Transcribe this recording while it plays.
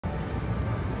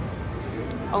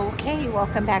Okay,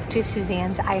 welcome back to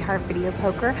Suzanne's iHeart Video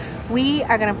Poker. We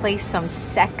are going to play some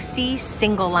sexy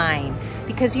single line.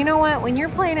 Because you know what? When you're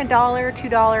playing $1,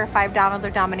 $2, $5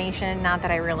 denomination, not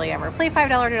that I really ever play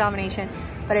 $5 denomination,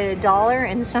 but at $1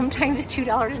 and sometimes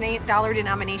 $2 and $8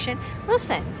 denomination,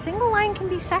 listen, single line can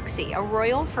be sexy. A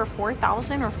royal for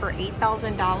 $4,000 or for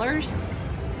 $8,000?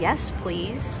 Yes,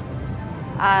 please.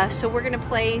 So we're going to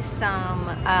play some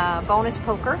bonus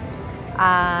poker.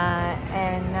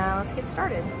 Let's get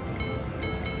started.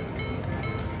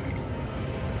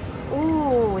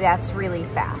 Ooh, that's really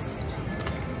fast.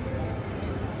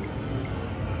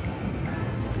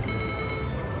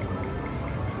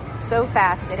 So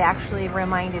fast, it actually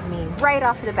reminded me right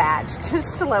off the bat to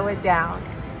slow it down.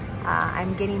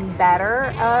 I'm getting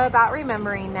better about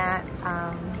remembering that.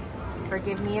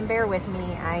 Forgive me and bear with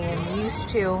me. I am used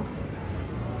to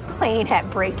playing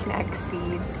at breakneck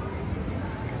speeds.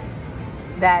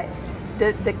 That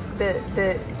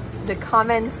the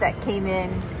comments that came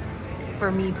in for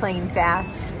me playing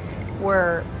fast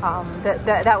were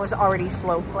that was already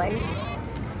slow play.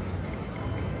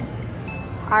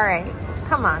 All right,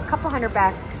 come on, couple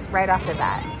 $100 right off the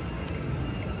bat.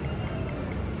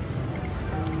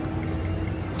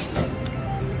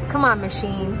 Come on,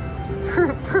 machine,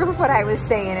 prove what I was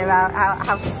saying about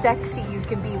how sexy you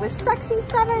can be with sexy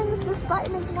sevens. This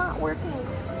button is not working.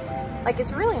 Like,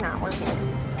 it's really not working.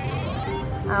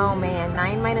 Oh man,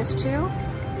 9 minus 2.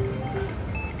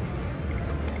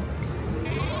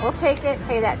 We'll take it.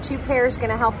 Hey, that 2 pair is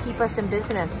gonna help keep us in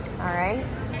business, all right?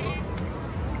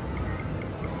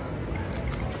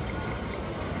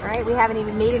 All right, we haven't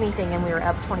even made anything and we were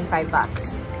up 25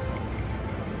 bucks.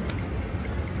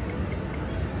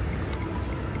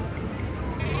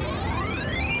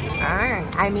 All right,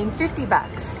 I mean 50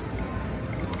 bucks.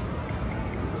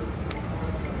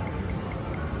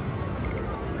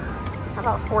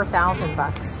 How about 4,000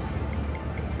 bucks?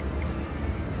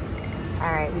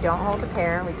 All right, we don't hold the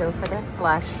pair, we go for the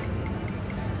flush.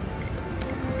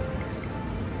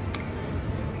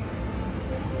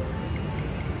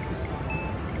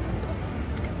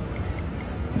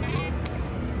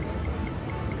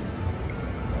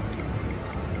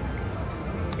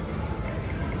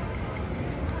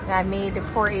 I've made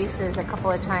 4 aces a couple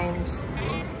of times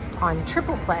on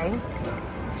triple play.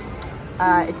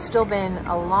 It's still been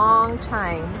a long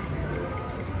time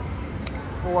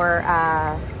for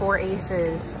 4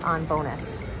 aces on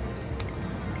bonus.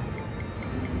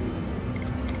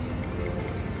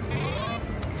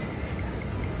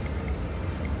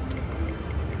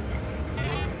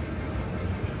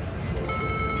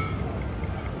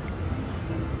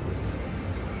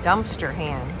 Dumpster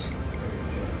hand.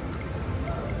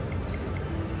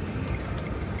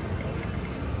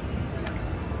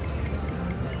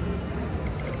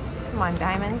 Come on,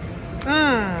 diamonds.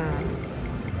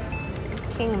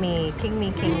 King me, king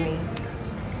me, king me.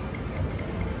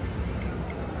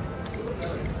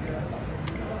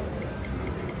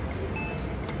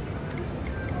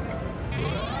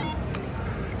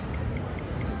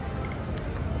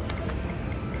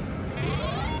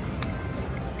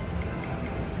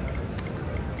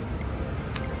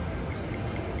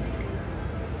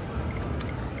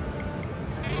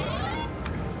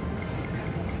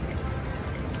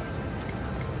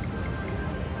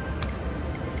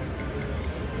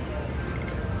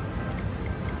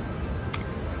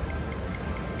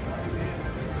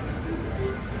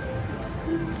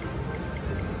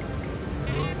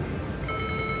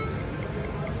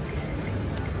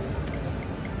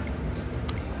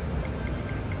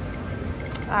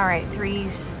 All right,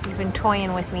 threes, you've been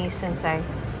toying with me since I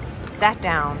sat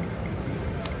down.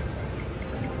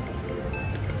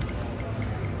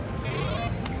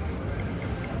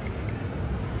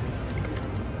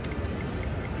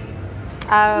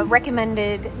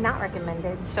 Recommended, not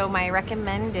recommended. So my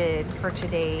recommended for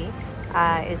today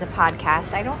is a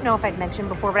podcast. I don't know if I've mentioned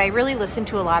before, but I really listen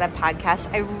to a lot of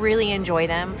podcasts. I really enjoy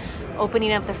them.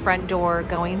 Opening up the front door,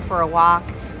 going for a walk,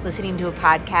 listening to a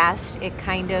podcast. It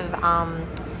kind of,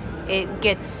 it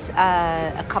gets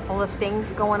a couple of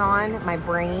things going on. My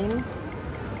brain,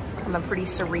 I'm a pretty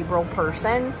cerebral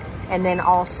person. And then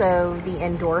also the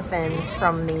endorphins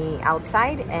from the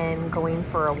outside and going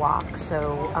for a walk.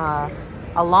 So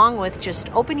along with just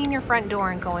opening your front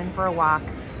door and going for a walk,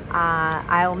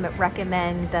 I'll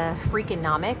recommend the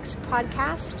Freakonomics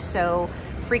podcast. So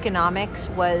Freakonomics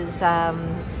was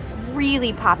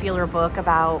really popular book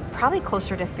about probably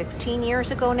closer to 15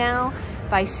 years ago now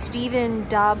by Stephen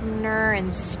Dobner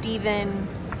and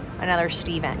another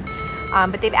Stephen.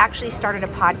 But they've actually started a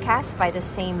podcast by the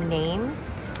same name.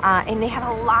 And they have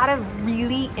a lot of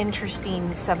really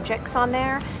interesting subjects on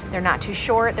there. They're not too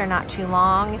short, they're not too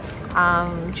long.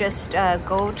 Just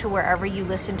go to wherever you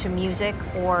listen to music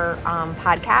or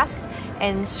podcasts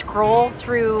and scroll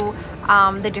through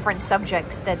the different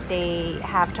subjects that they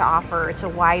have to offer. It's a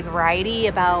wide variety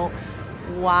about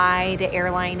why the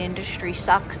airline industry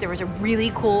sucks. There was a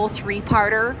really cool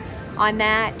 3-parter on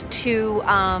that, to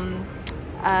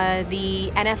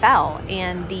the NFL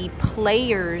and the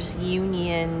players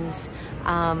unions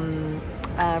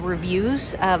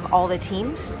reviews of all the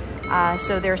teams.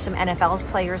 So there's some NFL's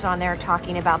players on there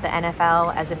talking about the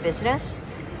NFL as a business.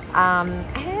 And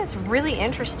it's really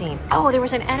interesting. Oh, there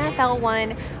was an NFL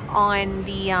one on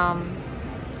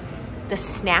the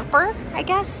snapper, I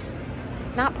guess.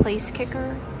 Not place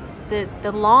kicker,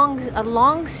 a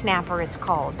long snapper, it's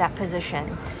called, that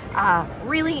position.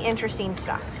 Really interesting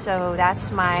stuff. So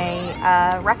that's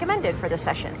my recommended for the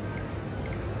session.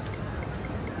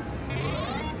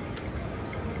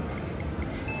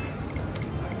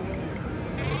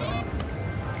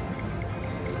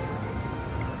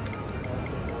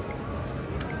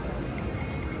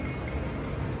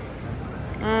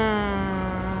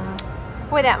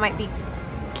 Boy, that might be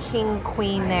king,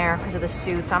 queen there because of the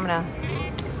suits. I'm gonna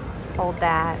hold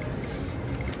that.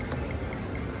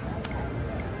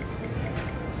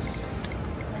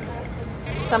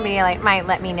 Somebody might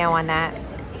let me know on that.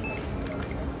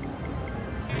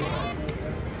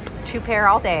 2 pair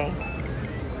all day.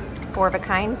 4 of a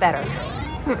kind, better.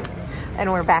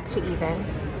 And we're back to even.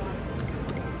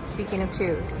 Speaking of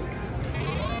 2s.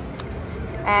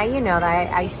 You know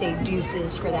that I say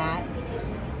deuces for that.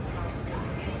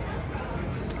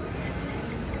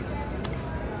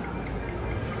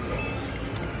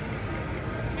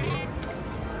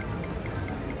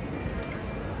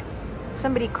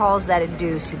 Somebody calls that a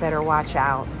deuce, you better watch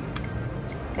out.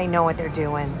 They know what they're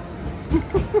doing.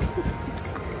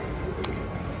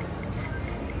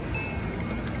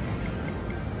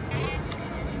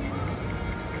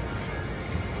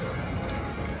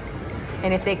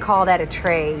 And if they call that a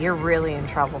tray, you're really in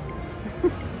trouble.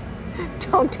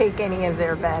 Don't take any of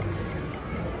their bets.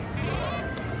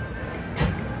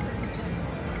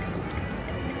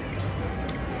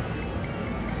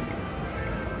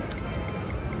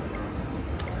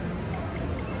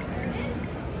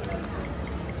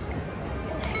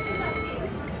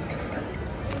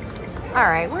 All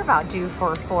right, we're about due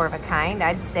for 4 of a kind,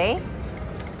 I'd say.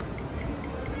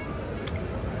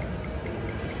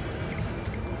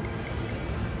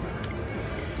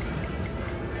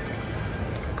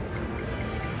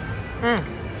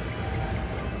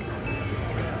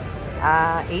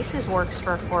 Aces works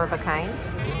for 4 of a kind.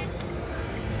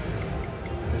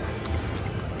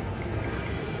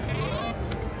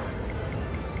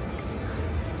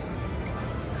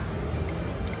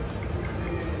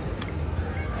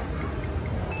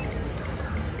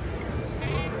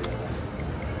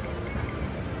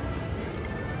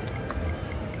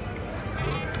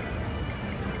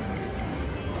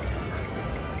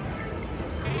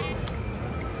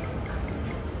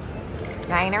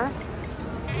 Niner.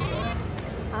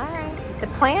 All right. The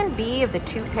plan B of the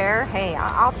 2 pair, hey,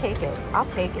 I'll take it. I'll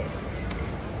take it.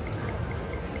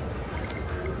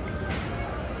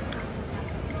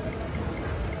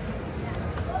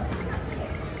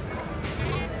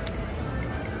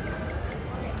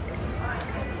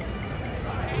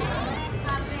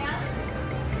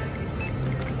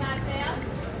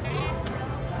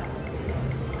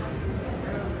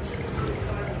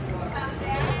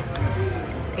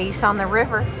 Ace on the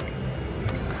river.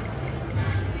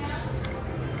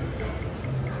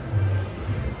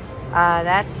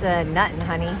 That's nuttin',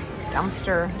 honey.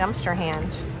 Dumpster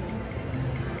hand.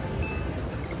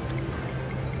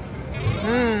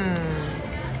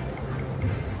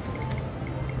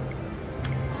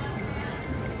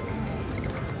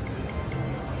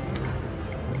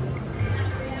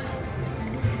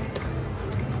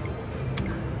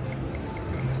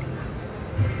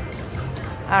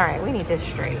 All right, we need this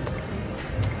straight.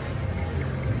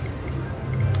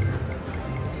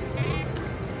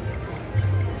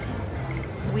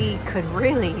 We could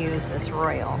really use this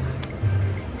royal.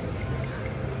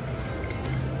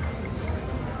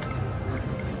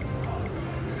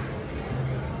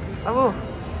 Oh,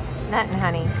 nuttin',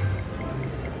 honey.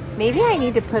 Maybe I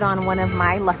need to put on one of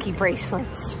my lucky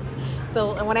bracelets.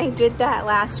 When I did that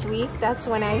last week, that's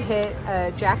when I hit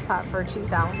a jackpot for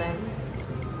 2,000.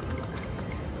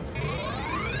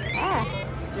 Yeah,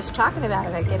 just talking about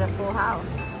it, I get a full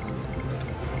house.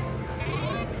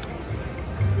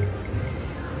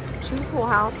 2 full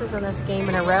houses in this game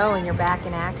in a row and you're back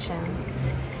in action.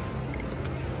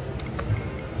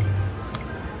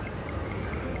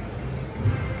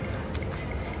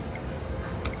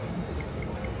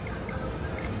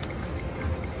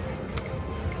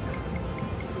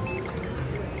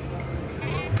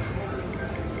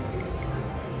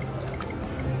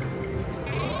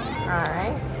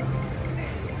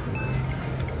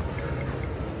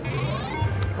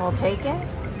 We'll take it.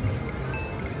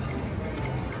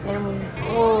 And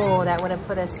oh, that would have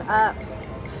put us up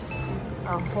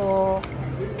a whole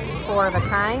 4 of a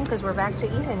kind, because we're back to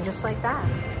even just like that.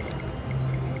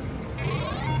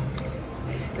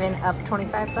 Been up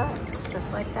 25 bucks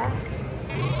just like that.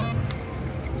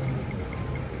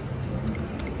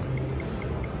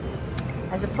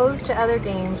 As opposed to other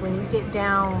games, when you get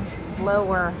down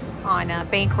lower on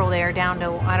bankroll there, down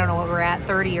to, I don't know what we're at,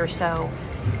 30 or so,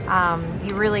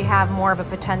 you really have more of a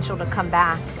potential to come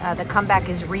back. The comeback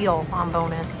is real on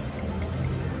bonus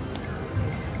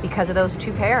because of those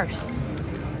 2 pairs.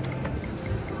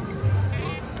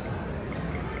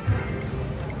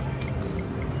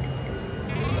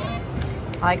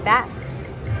 Like that.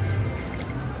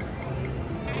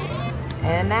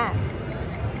 And that.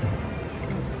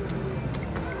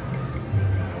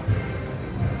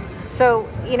 So,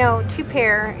 you know, 2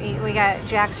 pair, we got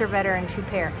jacks or better and 2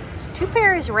 pair. 2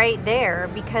 pair is right there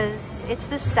because it's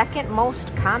the second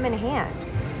most common hand.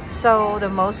 So the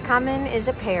most common is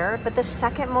a pair, but the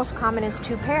second most common is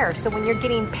 2 pair. So when you're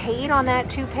getting paid on that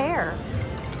 2 pair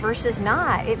versus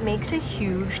not, it makes a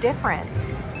huge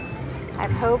difference. I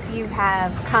hope you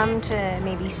have come to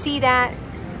maybe see that.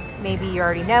 Maybe you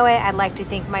already know it. I'd like to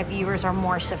think my viewers are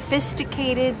more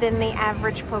sophisticated than the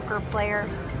average poker player.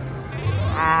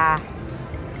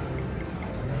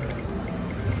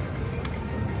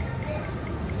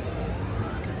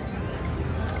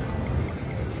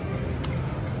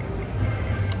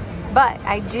 But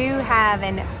I do have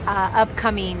an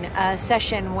upcoming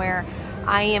session where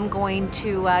I am going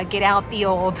to get out the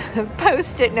old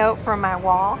Post-it note from my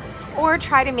wall, or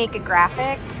try to make a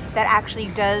graphic that actually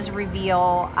does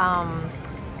reveal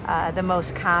the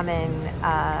most common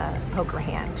poker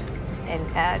hand,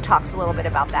 and talks a little bit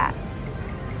about that.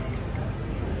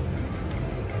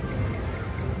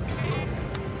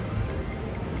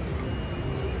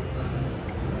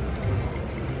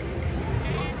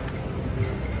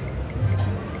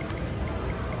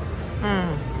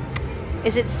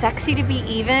 Is it sexy to be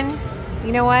even?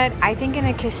 You know what? I think in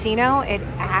a casino, it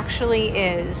actually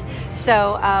is.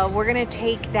 So we're going to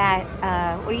take that,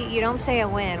 well, you don't say a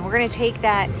win. We're going to take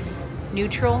that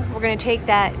neutral. We're going to take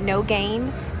that no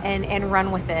gain and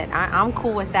run with it. I'm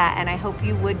cool with that, and I hope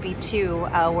you would be too,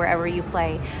 wherever you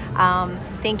play.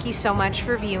 Thank you so much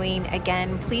for viewing.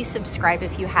 Again, please subscribe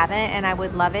if you haven't, and I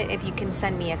would love it if you can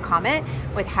send me a comment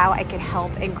with how I could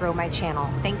help and grow my channel.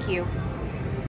 Thank you.